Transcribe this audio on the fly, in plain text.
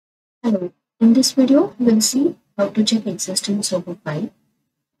Hello, in this video, we'll see how to check existence of a file.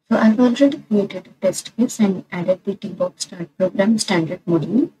 So I've already created a test case and added the debug start program standard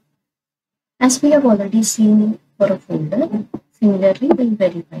module. As we have already seen for a folder, similarly we'll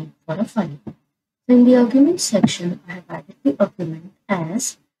verify for a file. So in the arguments section, I have added the argument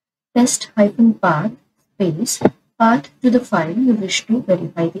as test-path space path to the file you wish to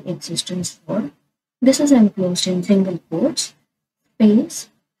verify the existence for. This is enclosed in single quotes space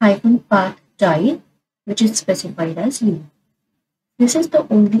PathType, which is specified as U. This is the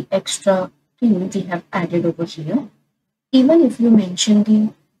only extra thing we have added over here. Even if you mention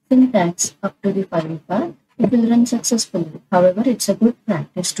the syntax up to the file path, it will run successfully. However, it's a good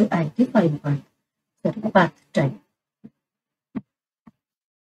practice to add the file path type.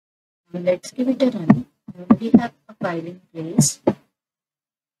 Now let's give it a run. I already have a file in place.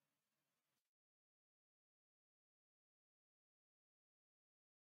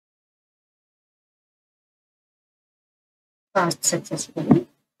 Passed successfully.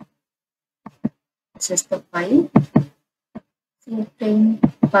 This is the file. Cplain,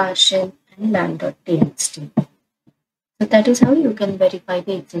 PowerShell, and lam.txt. So that is how you can verify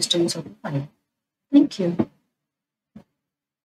the existence of a file. Thank you.